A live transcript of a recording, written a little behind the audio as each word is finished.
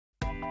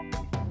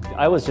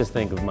I always just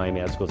think of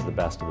Miami Art School as the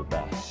best of the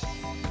best.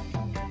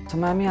 So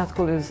Miami Art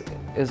School is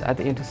at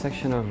the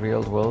intersection of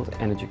real world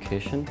and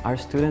education. Our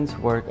students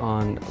work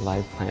on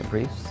live client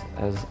briefs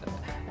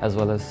as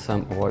well as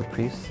some award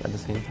briefs at the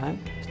same time.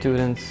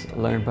 Students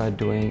learn by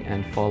doing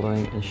and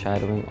following and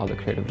shadowing all the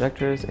creative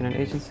directors in an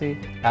agency.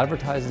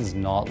 Advertising is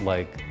not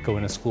like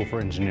going to school for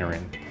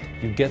engineering.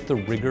 You get the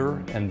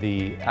rigor and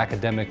the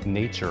academic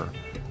nature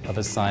of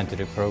a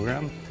scientific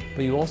program,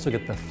 but you also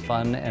get the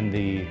fun and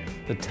the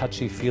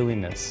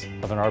touchy-feeliness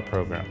of an art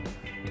program.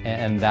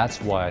 And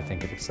that's why I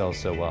think it excels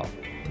so well.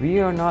 We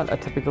are not a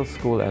typical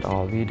school at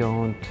all. We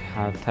don't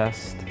have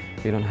tests,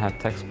 we don't have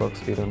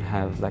textbooks, we don't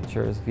have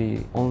lectures.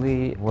 We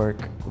only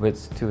work with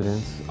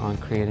students on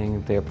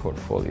creating their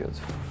portfolios.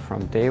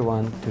 From day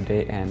one to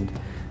day end,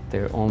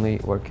 they're only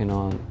working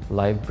on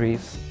live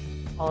briefs.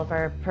 All of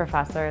our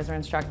professors or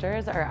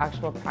instructors are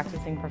actual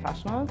practicing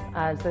professionals,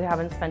 so they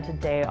haven't spent a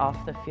day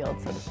off the field,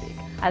 so to speak.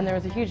 And there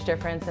was a huge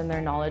difference in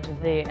their knowledge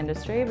of the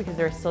industry because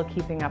they're still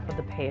keeping up with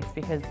the pace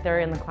because they're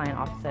in the client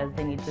offices,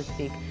 they need to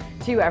speak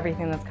to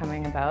everything that's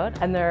coming about,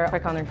 and they're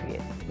quick on their feet.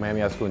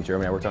 Miami Art School in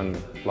Germany, I worked on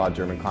a lot of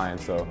German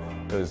clients, so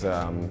there's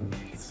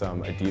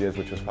some Adidas,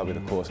 which was probably the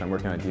coolest. I'm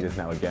working on Adidas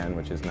now again,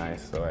 which is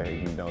nice, so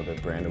I know the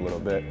brand a little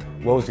bit.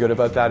 What was good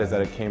about that is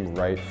that it came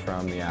right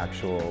from the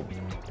actual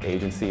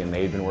agency and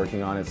they'd been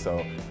working on it,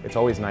 so it's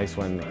always nice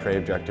when the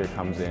creative director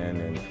comes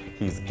in and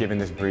he's given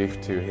this brief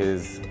to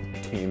his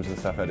teams and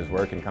stuff at his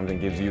work and comes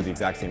and gives you the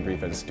exact same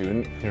brief as a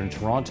student. Here in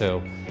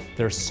Toronto,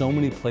 there are so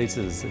many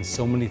places and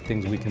so many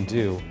things we can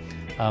do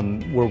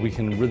where we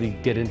can really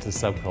get into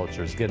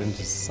subcultures, get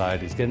into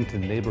societies, get into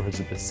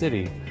neighborhoods of the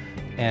city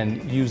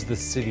and use the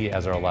city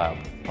as our lab.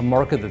 A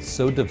market that's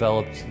so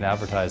developed in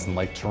advertising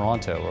like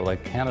Toronto or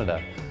like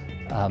Canada,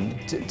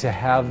 to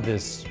have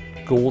this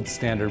gold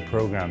standard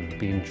program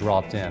being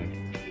dropped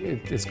in,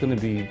 it's going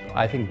to be,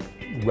 I think,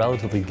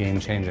 relatively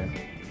game-changing.